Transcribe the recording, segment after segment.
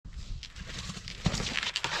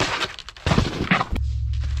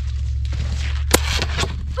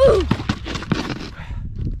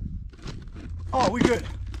we good.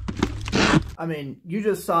 I mean, you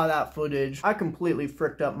just saw that footage. I completely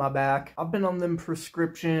fricked up my back. I've been on them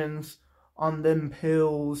prescriptions, on them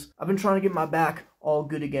pills. I've been trying to get my back all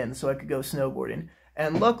good again so I could go snowboarding.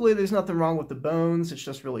 And luckily, there's nothing wrong with the bones. It's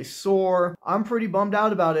just really sore. I'm pretty bummed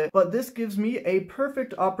out about it. But this gives me a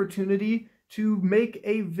perfect opportunity to make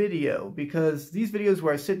a video, because these videos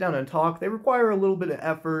where I sit down and talk, they require a little bit of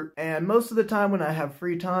effort, and most of the time when I have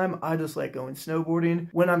free time, I just like going snowboarding.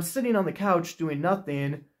 When I'm sitting on the couch doing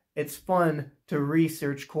nothing, it's fun to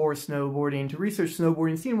research core snowboarding, to research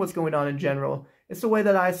snowboarding, seeing what's going on in general. It's the way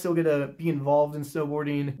that I still get to be involved in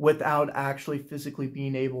snowboarding without actually physically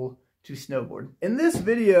being able to snowboard. In this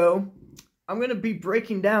video, I'm going to be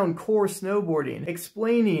breaking down core snowboarding,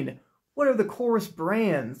 explaining what are the core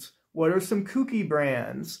brands, what are some kooky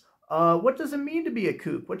brands, what does it mean to be a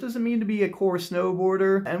kook, what does it mean to be a core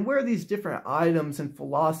snowboarder, and where these different items and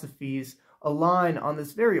philosophies align on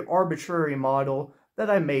this very arbitrary model that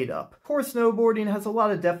I made up. Core snowboarding has a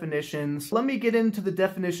lot of definitions. Let me get into the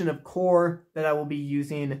definition of core that I will be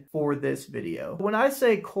using for this video. When I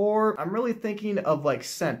say core, I'm really thinking of like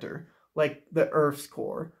center, like the Earth's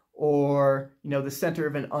core, or, you know, the center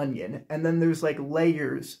of an onion. And then there's like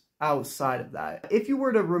layers outside of that. If you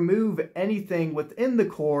were to remove anything within the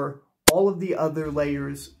core, all of the other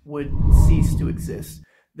layers would cease to exist.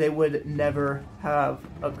 They would never have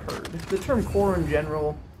occurred. The term core in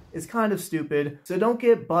general is kind of stupid, so don't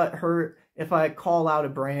get butthurt if I call out a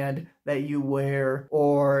brand that you wear,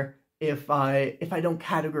 or if I don't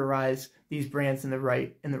categorize these brands in the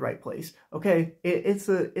right place. Okay, it's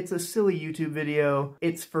a silly YouTube video.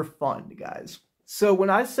 It's for fun, guys. So when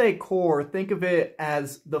I say core, think of it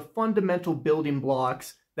as the fundamental building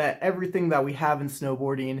blocks that everything that we have in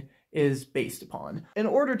snowboarding is based upon. In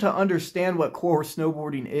order to understand what core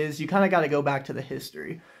snowboarding is, you kind of got to go back to the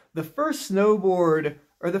history. The first snowboard,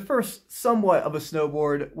 or the first somewhat of a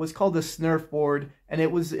snowboard, was called the Snowboard, and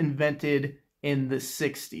it was invented in the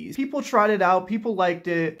 60s. People tried it out, people liked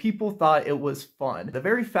it, people thought it was fun. The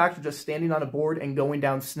very fact of just standing on a board and going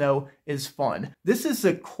down snow is fun. This is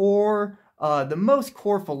the core, the most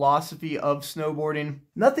core philosophy of snowboarding.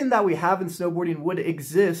 Nothing that we have in snowboarding would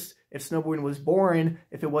exist if snowboarding was boring,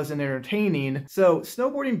 if it wasn't entertaining. So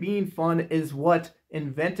snowboarding being fun is what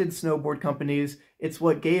invented snowboard companies. It's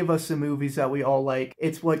what gave us the movies that we all like.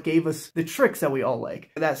 It's what gave us the tricks that we all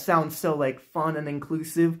like. That sounds so like fun and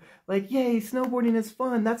inclusive. Like, yay, snowboarding is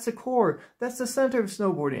fun. That's the core. That's the center of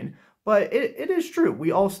snowboarding. But it is true.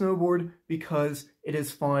 We all snowboard because it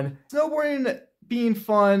is fun. Snowboarding being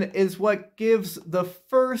fun is what gives the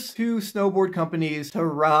first two snowboard companies to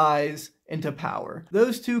rise into power.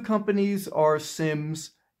 Those two companies are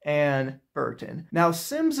Sims and Burton. Now,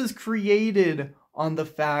 Sims is created on the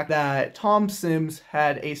fact that Tom Sims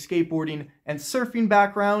had a skateboarding and surfing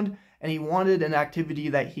background, and he wanted an activity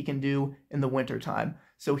that he can do in the wintertime.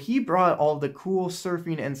 So he brought all the cool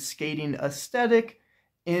surfing and skating aesthetic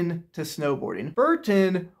into snowboarding.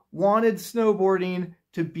 Burton wanted snowboarding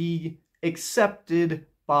to be accepted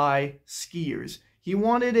by skiers. He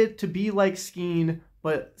wanted it to be like skiing,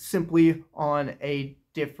 but simply on a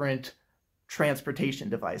different transportation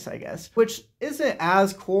device, I guess, which isn't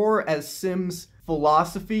as core as Sims'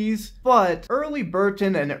 philosophies. But early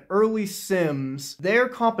Burton and early Sims, their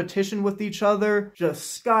competition with each other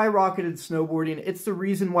just skyrocketed snowboarding. It's the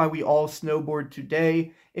reason why we all snowboard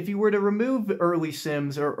today. If you were to remove early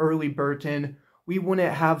Sims or early Burton, we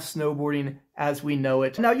wouldn't have snowboarding as we know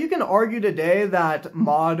it. Now, you can argue today that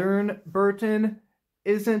modern Burton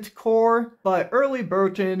isn't core, but early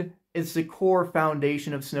Burton is the core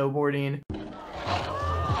foundation of snowboarding.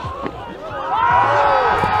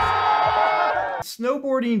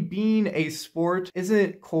 Snowboarding being a sport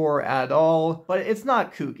isn't core at all, but it's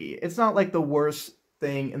not kooky. It's not like the worst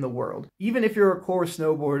thing in the world. Even if you're a core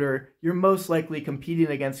snowboarder, you're most likely competing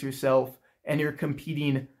against yourself, and you're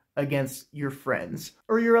competing against your friends,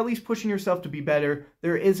 or you're at least pushing yourself to be better.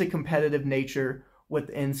 There is a competitive nature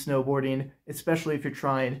within snowboarding, especially if you're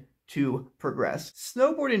trying to progress.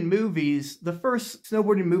 Snowboarding movies, the first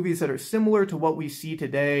snowboarding movies that are similar to what we see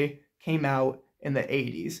today came out in the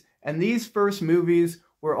 80s. And these first movies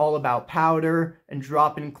were all about powder and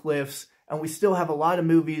dropping cliffs, and we still have a lot of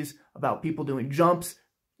movies about people doing jumps,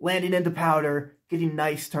 landing into powder, getting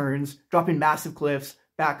nice turns, dropping massive cliffs,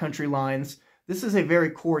 backcountry lines. This is a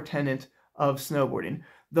very core tenet of snowboarding.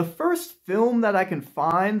 The first film that I can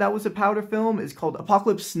find that was a powder film is called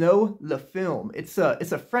Apocalypse Snow, Le Film. It's a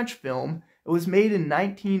French film. It was made in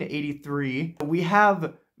 1983. We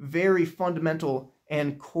have very fundamental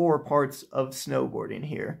and core parts of snowboarding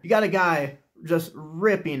here. You got a guy just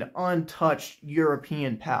ripping, untouched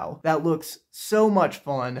European POW. That looks so much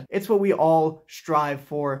fun. It's what we all strive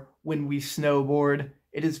for when we snowboard.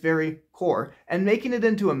 It is very core. And making it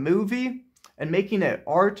into a movie and making it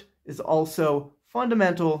art is also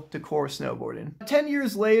fundamental to core snowboarding. 10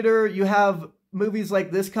 years later, you have movies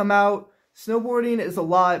like this come out. Snowboarding is a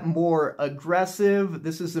lot more aggressive.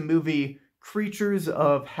 This is the movie Creatures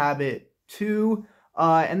of Habit 2.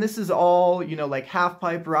 And this is all, you know, like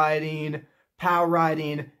half-pipe riding, POW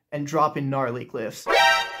riding, and dropping gnarly cliffs.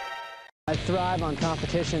 I thrive on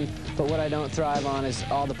competition, but what I don't thrive on is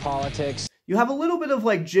all the politics. You have a little bit of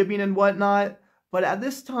like jibbing and whatnot, but at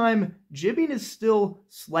this time, jibbing is still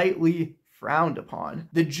slightly frowned upon.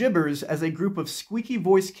 The jibbers as a group of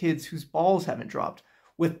squeaky-voiced kids whose balls haven't dropped,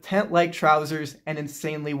 with tent-like trousers and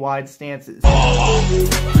insanely wide stances. Boom!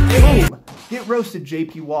 Get roasted,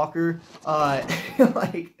 JP Walker.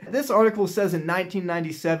 Like, this article says in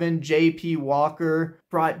 1997, JP Walker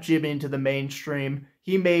brought jibbing to the mainstream.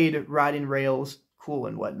 He made riding rails cool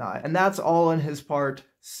and whatnot. And that's all on his part,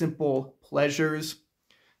 simple pleasures.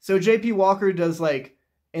 So JP Walker does like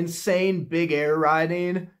insane big air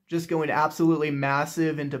riding, just going absolutely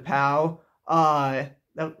massive into POW.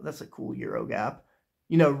 That's a cool Euro gap.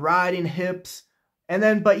 You know, riding hips, and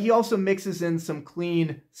then, but he also mixes in some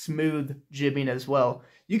clean, smooth jibbing as well.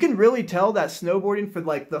 You can really tell that snowboarding for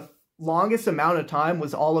like the longest amount of time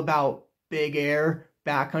was all about big air,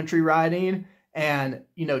 backcountry riding, and,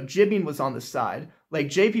 you know, jibbing was on the side. Like,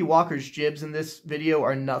 JP Walker's jibs in this video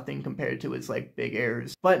are nothing compared to his, like, big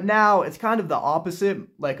airs. But now, it's kind of the opposite.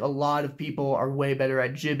 Like, a lot of people are way better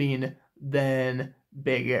at jibbing than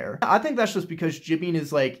big air. I think that's just because jibbing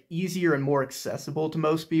is like easier and more accessible to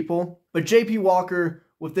most people. But JP Walker,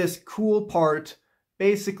 with this cool part,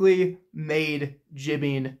 basically made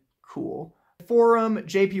jibbing cool. Forum,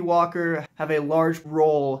 JP Walker have a large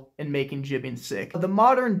role in making jibbing sick. The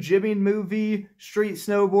modern jibbing movie, street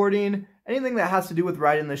snowboarding, anything that has to do with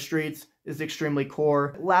riding the streets is extremely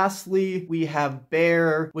core. Lastly, we have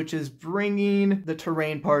Bear, which is bringing the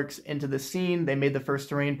terrain parks into the scene. They made the first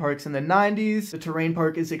terrain parks in the 90s. The terrain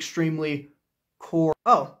park is extremely core.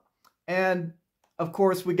 Oh, and of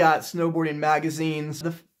course we got snowboarding magazines.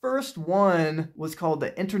 The first one was called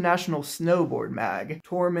the International Snowboard Mag.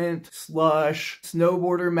 Torment, Slush,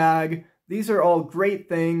 Snowboarder Mag. These are all great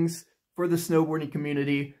things for the snowboarding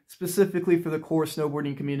community, specifically for the core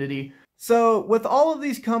snowboarding community. So with all of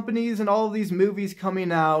these companies and all of these movies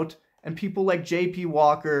coming out and people like JP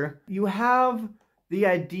Walker, you have the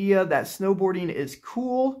idea that snowboarding is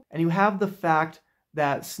cool, and you have the fact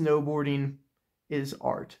that snowboarding is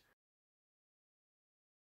art.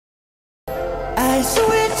 I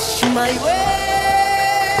switch my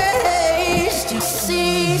ways to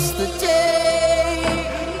seize the day,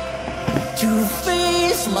 to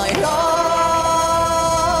face my life,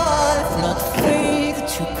 not fade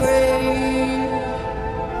to gray.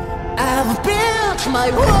 I've built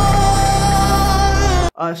my wall.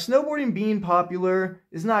 Snowboarding being popular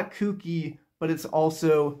is not kooky, but it's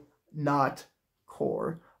also not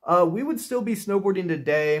core. We would still be snowboarding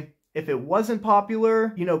today if it wasn't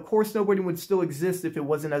popular. You know, core snowboarding would still exist if it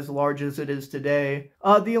wasn't as large as it is today.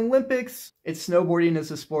 The Olympics, it's snowboarding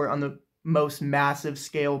as a sport on the most massive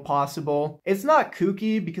scale possible. It's not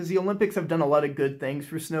kooky because the Olympics have done a lot of good things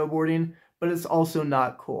for snowboarding, but it's also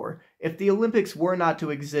not core. If the Olympics were not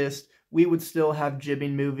to exist, we would still have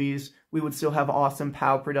jibbing movies, we would still have awesome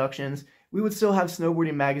POW productions, we would still have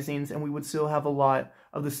snowboarding magazines, and we would still have a lot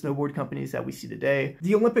of the snowboard companies that we see today.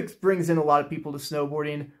 The Olympics brings in a lot of people to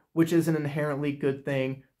snowboarding, which is an inherently good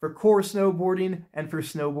thing for core snowboarding and for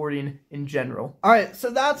snowboarding in general. Alright,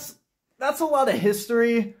 so that's a lot of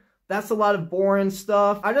history. That's a lot of boring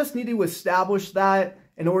stuff. I just need to establish that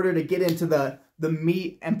in order to get into the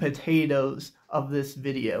meat and potatoes of this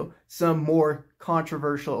video. Some more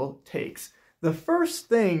controversial takes. The first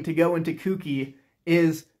thing to go into kooky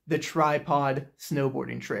is the tripod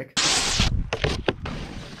snowboarding trick.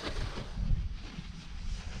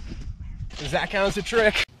 Does that count as a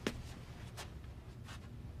trick?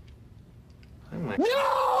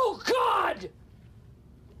 No, God!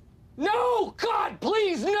 No, God,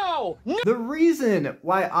 please, no! No! The reason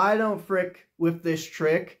why I don't frick with this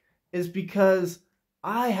trick is because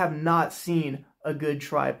I have not seen a good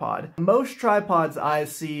tripod. Most tripods I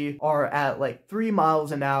see are at like 3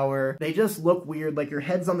 miles an hour. They just look weird, like your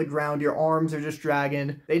head's on the ground, your arms are just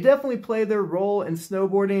dragging. They definitely play their role in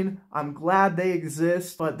snowboarding. I'm glad they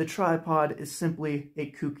exist, but the tripod is simply a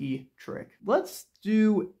kooky trick. Let's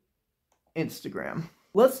do Instagram.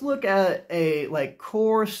 Let's look at a like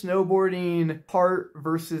core snowboarding part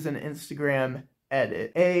versus an Instagram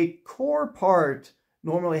edit. A core part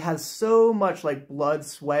normally has so much like blood,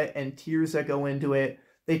 sweat, and tears that go into it.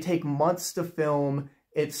 They take months to film.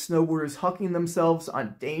 It's snowboarders hucking themselves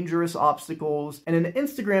on dangerous obstacles. And an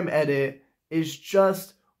Instagram edit is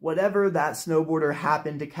just whatever that snowboarder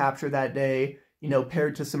happened to capture that day, you know,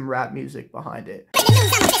 paired to some rap music behind it.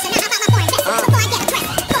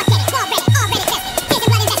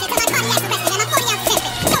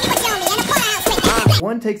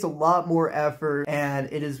 One takes a lot more effort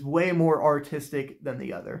and it is way more artistic than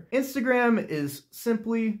the other. Instagram is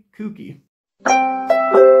simply kooky.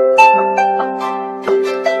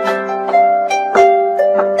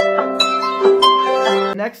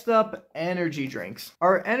 Next up, energy drinks.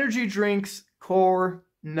 Are energy drinks core?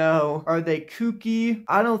 No. Are they kooky?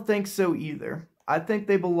 I don't think so either. I think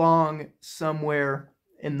they belong somewhere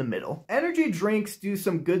in the middle. Energy drinks do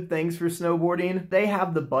some good things for snowboarding. They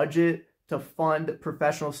have the budget to fund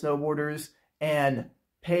professional snowboarders and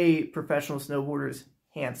pay professional snowboarders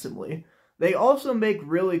handsomely. They also make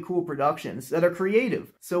really cool productions that are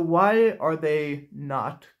creative. So why are they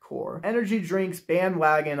not core? Energy drinks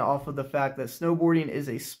bandwagon off of the fact that snowboarding is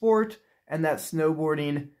a sport and that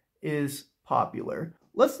snowboarding is popular.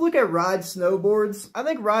 Let's look at Ride Snowboards. I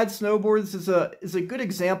think Ride Snowboards is a good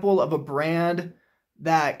example of a brand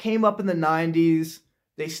that came up in the 90s.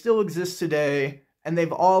 They still exist today. And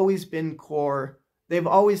they've always been core. They've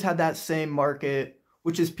always had that same market,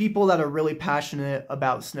 which is people that are really passionate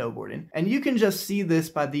about snowboarding. And you can just see this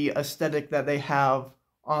by the aesthetic that they have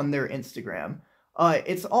on their Instagram.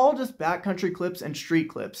 It's all just backcountry clips and street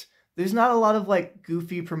clips. There's not a lot of like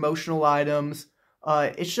goofy promotional items.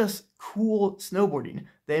 It's just cool snowboarding.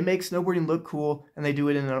 They make snowboarding look cool and they do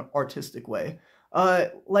it in an artistic way.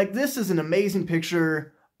 Like this is an amazing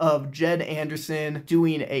picture of Jed Anderson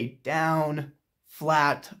doing a down,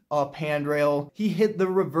 flat, up handrail. He hit the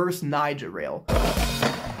reverse Nyjah rail.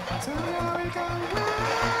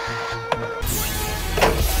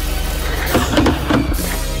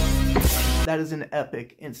 That is an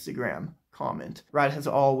epic Instagram comment. Ride has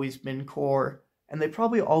always been core, and they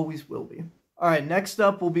probably always will be. Alright, next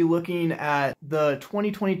up we'll be looking at the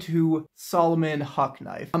 2022 Salomon Huck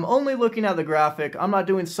Knife. I'm only looking at the graphic. I'm not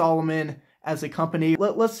doing Salomon as a company.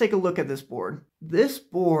 Let's take a look at this board. This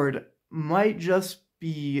board might just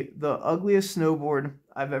be the ugliest snowboard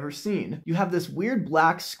I've ever seen. You have this weird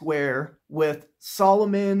black square with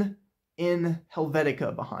Salomon in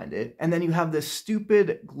Helvetica behind it, and then you have this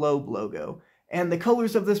stupid globe logo. And the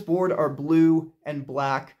colors of this board are blue and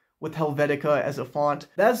black with Helvetica as a font.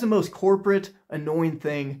 That's the most corporate, annoying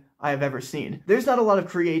thing I have ever seen. There's not a lot of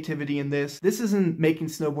creativity in this. This isn't making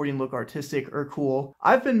snowboarding look artistic or cool.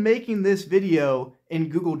 I've been making this video in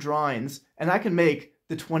Google Drawings, and I can make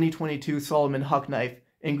the 2022 Salomon Huck Knife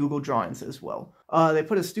in Google Drawings as well. They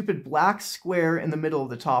put a stupid black square in the middle of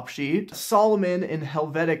the top sheet. Salomon in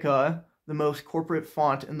Helvetica, the most corporate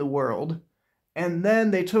font in the world. And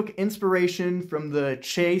then they took inspiration from the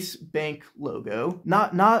Chase Bank logo.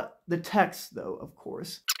 Not the text though, of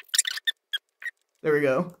course. There we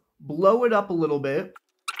go. Blow it up a little bit.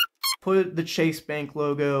 Put the Chase Bank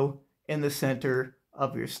logo in the center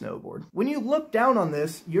of your snowboard. When you look down on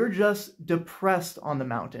this, you're just depressed on the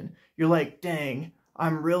mountain. You're like, dang,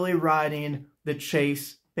 I'm really riding the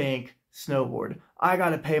Chase Bank snowboard. I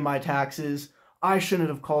gotta pay my taxes. I shouldn't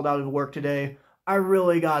have called out of work today. I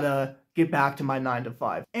really gotta get back to my 9 to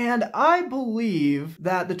 5. And I believe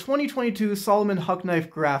that the 2022 Salomon Huck Knife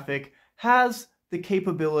graphic has the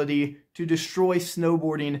capability to destroy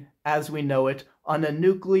snowboarding as we know it on a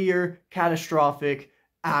nuclear, catastrophic,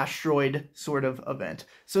 asteroid sort of event.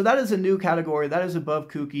 So that is a new category. That is above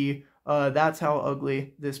kooky. That's how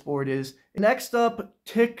ugly this board is. Next up,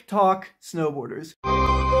 TikTok snowboarders.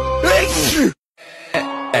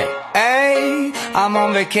 Hey, I'm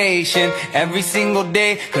on vacation every single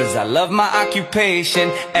day cause I love my occupation.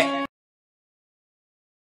 Hey.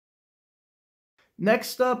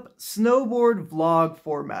 Next up, snowboard vlog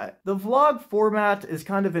format. The vlog format is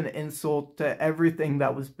kind of an insult to everything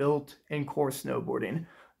that was built in core snowboarding.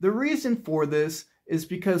 The reason for this is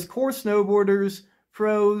because core snowboarders,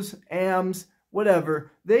 pros, AMs,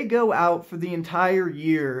 whatever, they go out for the entire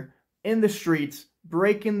year in the streets,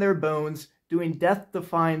 breaking their bones, doing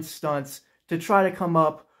death-defying stunts to try to come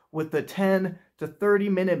up with the 10 to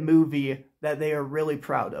 30-minute movie that they are really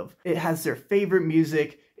proud of. It has their favorite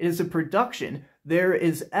music. It is a production. There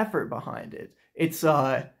is effort behind it. It's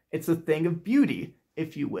a thing of beauty,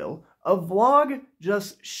 if you will. A vlog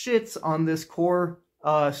just shits on this core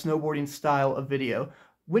snowboarding style of video.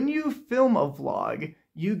 When you film a vlog,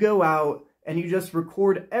 you go out and you just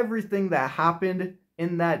record everything that happened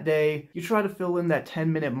in that day. You try to fill in that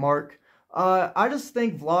 10-minute mark. I just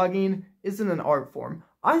think vlogging isn't an art form.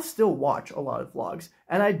 I still watch a lot of vlogs,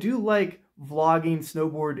 and I do like vlogging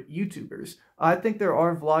snowboard YouTubers. I think there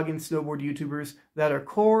are vlogging snowboard YouTubers that are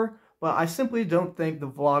core, but I simply don't think the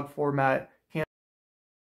vlog format can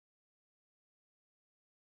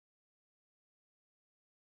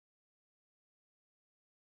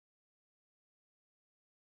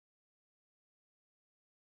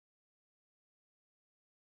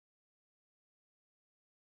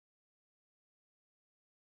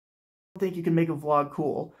think you can make a vlog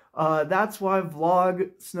cool. That's why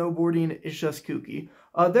vlog snowboarding is just kooky.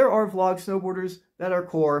 There are vlog snowboarders that are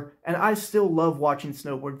core, and I still love watching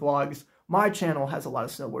snowboard vlogs. My channel has a lot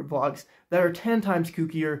of snowboard vlogs that are 10 times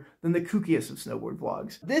kookier than the kookiest of snowboard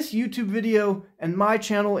vlogs. This YouTube video and my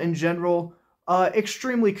channel in general,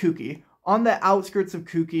 extremely kooky. On the outskirts of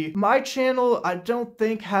kooky. My channel, I don't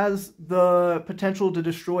think, has the potential to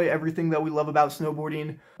destroy everything that we love about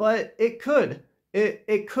snowboarding, but it could.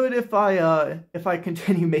 It could if I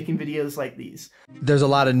continue making videos like these. There's a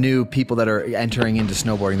lot of new people that are entering into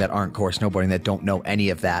snowboarding that aren't core snowboarding that don't know any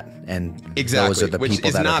of that, and those are the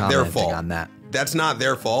people that are commenting on that. That's not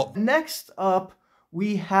their fault. Next up,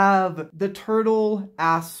 we have the turtle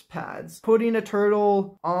ass pads. Putting a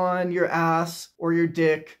turtle on your ass or your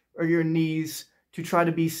dick or your knees to try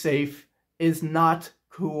to be safe is not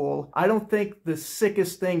cool. I don't think the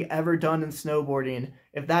sickest thing ever done in snowboarding,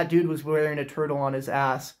 if that dude was wearing a turtle on his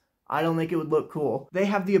ass, I don't think it would look cool. They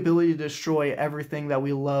have the ability to destroy everything that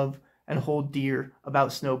we love and hold dear about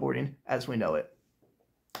snowboarding as we know it.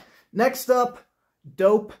 Next up,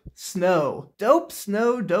 Dope Snow. Dope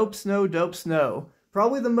Snow, Dope Snow, Dope Snow.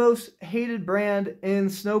 Probably the most hated brand in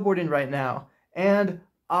snowboarding right now, and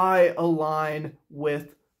I align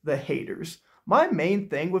with the haters. My main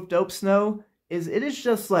thing with Dope Snow is it is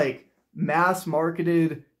just like mass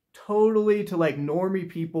marketed totally to like normie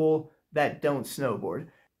people that don't snowboard.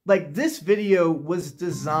 Like this video was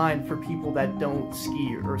designed for people that don't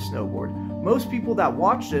ski or snowboard. Most people that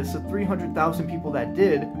watch this, the 300,000 people that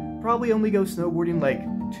did, probably only go snowboarding like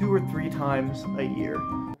 2 or 3 times a year.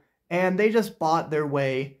 And they just bought their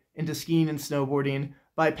way into skiing and snowboarding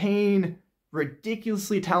by paying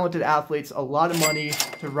ridiculously talented athletes a lot of money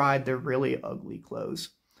to ride their really ugly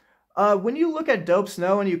clothes. When you look at Dope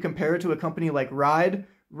Snow and you compare it to a company like Ride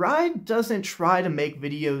doesn't try to make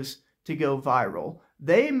videos to go viral.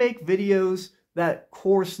 They make videos that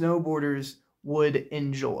core snowboarders would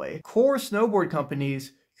enjoy. Core snowboard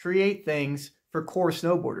companies create things for core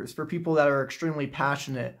snowboarders, for people that are extremely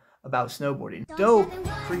passionate about snowboarding. Dope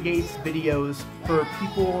creates videos for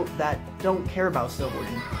people that don't care about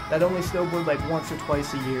snowboarding, that only snowboard like once or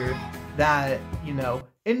twice a year, that, you know,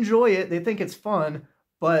 enjoy it, they think it's fun,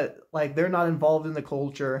 but like they're not involved in the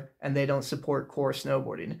culture and they don't support core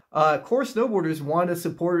snowboarding. Core snowboarders want to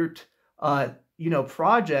support, you know,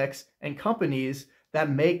 projects and companies that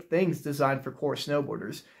make things designed for core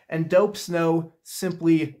snowboarders. And Dope Snow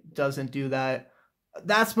simply doesn't do that.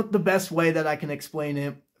 That's the best way that I can explain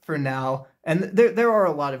it for now. And there are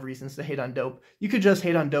a lot of reasons to hate on Dope. You could just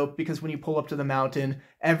hate on Dope because when you pull up to the mountain,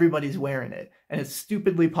 everybody's wearing it. And it's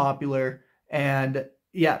stupidly popular. And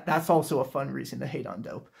yeah, that's also a fun reason to hate on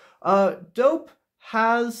Dope. Dope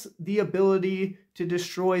has the ability to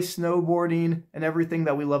destroy snowboarding and everything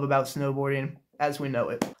that we love about snowboarding as we know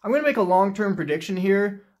it. I'm going to make a long-term prediction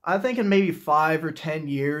here. I think in maybe 5 or 10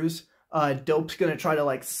 years, Dope's going to try to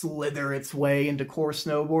like slither its way into core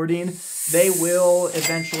snowboarding. They will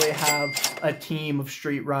eventually have a team of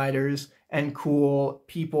street riders and cool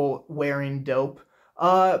people wearing Dope.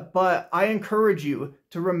 But I encourage you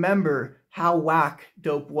to remember how whack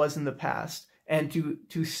Dope was in the past and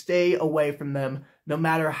to stay away from them no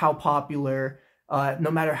matter how popular, no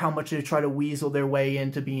matter how much they try to weasel their way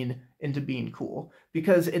into being cool.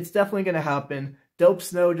 Because it's definitely going to happen. Dope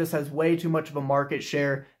Snow just has way too much of a market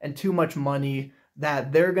share and too much money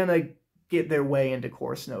that they're going to get their way into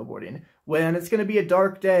core snowboarding. When it's going to be a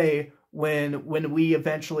dark day when we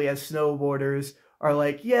eventually as snowboarders are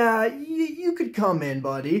like, yeah, you could come in,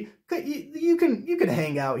 buddy. You can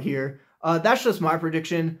hang out here. That's just my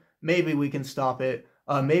prediction. Maybe we can stop it.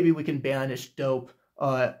 Maybe we can banish Dope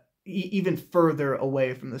even further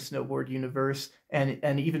away from the snowboard universe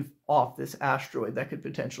and even off this asteroid that could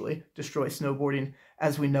potentially destroy snowboarding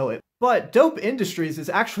as we know it. But Dope Industries is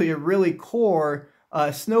actually a really core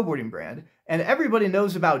snowboarding brand. And everybody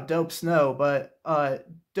knows about Dope Snow, but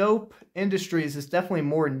Dope Industries is definitely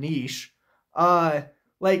more niche.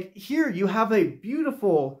 Like here you have a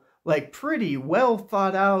beautiful, like pretty well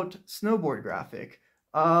thought out snowboard graphic.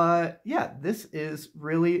 Yeah, this is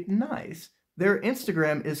really nice. Their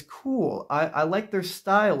Instagram is cool. I like their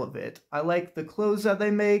style of it. I like the clothes that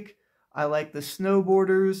they make. I like the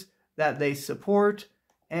snowboarders that they support,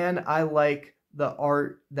 and I like the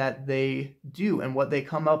art that they do and what they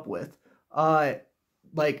come up with.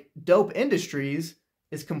 Like Dope Industries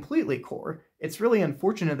is completely core. It's really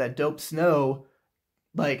unfortunate that Dope Snow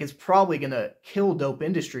is probably gonna kill Dope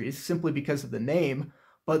Industries simply because of the name,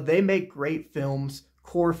 but they make great films,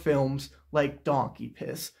 core films like Donkey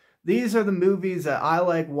Piss. These are the movies that I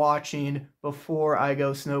like watching before I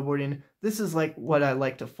go snowboarding. This is like what I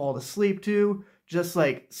like to fall asleep to, just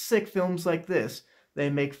like sick films like this. They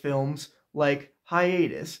make films like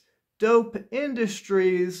Hiatus. Dope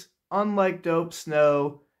Industries, unlike Dope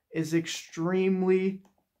Snow, is extremely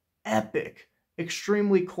epic,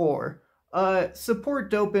 extremely core.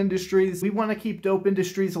 Support Dope Industries. We want to keep Dope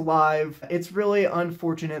Industries alive. It's really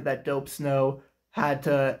unfortunate that Dope Snow had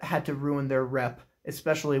to ruin their rep,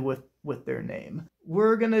 especially with their name.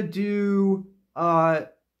 We're gonna do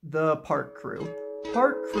the park crew.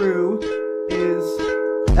 Park crew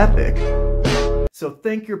is epic. So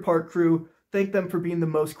thank your park crew. Thank them for being the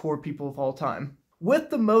most core people of all time. With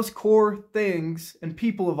the most core things and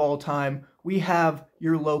people of all time, we have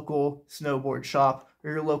your local snowboard shop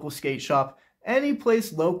or your local skate shop. Any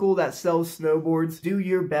place local that sells snowboards, do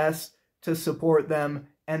your best to support them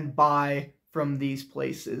and buy from these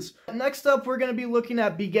places. Next up, we're going to be looking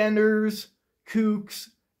at beginners, kooks,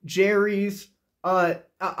 Jerry's.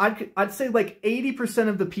 I'd say like 80%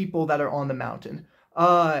 of the people that are on the mountain.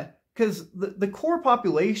 Because the core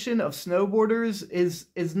population of snowboarders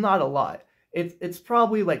is not a lot. It's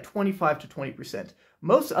probably like 25 to 20%.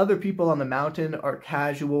 Most other people on the mountain are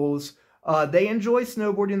casuals. They enjoy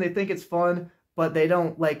snowboarding, they think it's fun, but they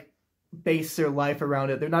don't like base their life around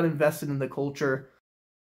it. They're not invested in the culture.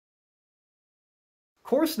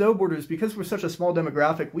 Core snowboarders, because we're such a small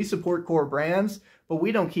demographic, we support core brands, but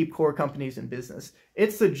we don't keep core companies in business.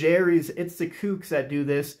 It's the Jerry's, it's the kooks that do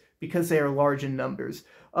this because they are large in numbers.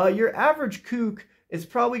 Your average kook is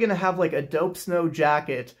probably going to have like a Dope Snow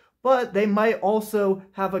jacket, but they might also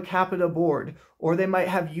have a Capita board, or they might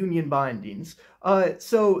have union bindings.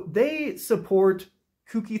 So they support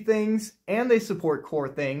kooky things, and they support core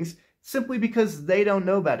things, simply because they don't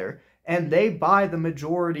know better, and they buy the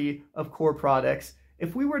majority of core products.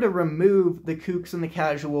 If we were to remove the kooks and the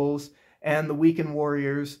casuals and the weekend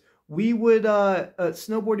warriors, we would,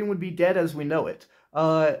 snowboarding would be dead as we know it.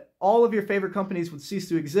 All of your favorite companies would cease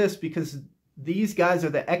to exist because these guys are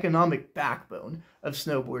the economic backbone of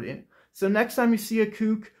snowboarding. So next time you see a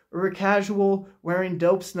kook or a casual wearing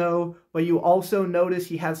Dope Snow, but you also notice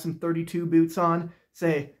he has some 32 boots on,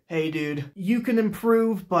 say, hey dude, you can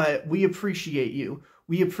improve, but we appreciate you.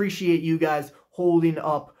 We appreciate you guys holding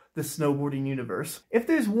up the snowboarding universe. If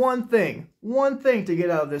there's one thing to get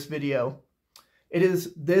out of this video, it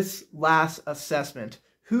is this last assessment.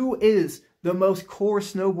 Who is the most core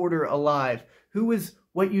snowboarder alive? Who is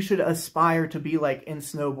what you should aspire to be like in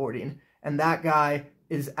snowboarding? And that guy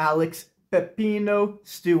is Alex Pepino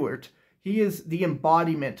Stewart. He is the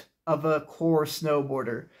embodiment of a core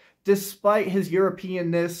snowboarder. Despite his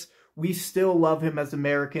Europeanness, we still love him as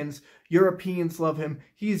Americans. Europeans love him.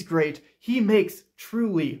 He's great. He makes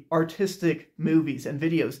truly artistic movies and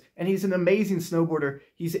videos, and he's an amazing snowboarder.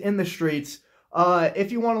 He's in the streets.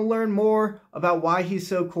 If you want to learn more about why he's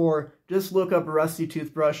so core, just look up Rusty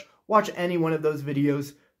Toothbrush. Watch any one of those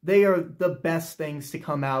videos. They are the best things to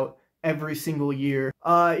come out every single year.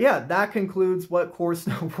 Yeah, that concludes what core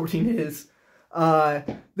snowboarding is.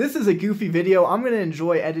 This is a goofy video. I'm going to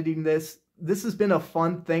enjoy editing this. This has been a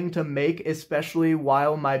fun thing to make, especially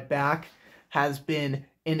while my back has been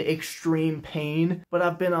in extreme pain. But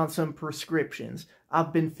I've been on some prescriptions.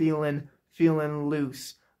 I've been feeling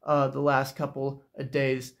loose the last couple of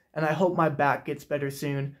days. And I hope my back gets better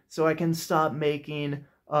soon so I can stop making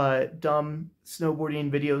dumb snowboarding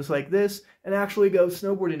videos like this and actually go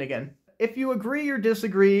snowboarding again. If you agree or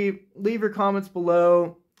disagree, leave your comments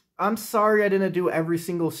below. I'm sorry I didn't do every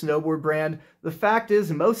single snowboard brand. The fact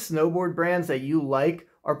is, most snowboard brands that you like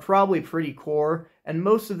are probably pretty core, and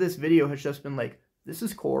most of this video has just been like, this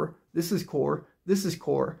is core, this is core, this is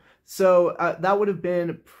core. So that would have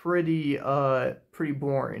been pretty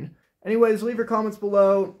boring. Anyways, leave your comments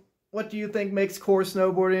below. What do you think makes core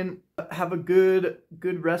snowboarding? Have a good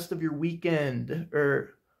rest of your weekend,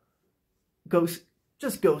 or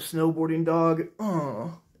just go snowboarding, dog.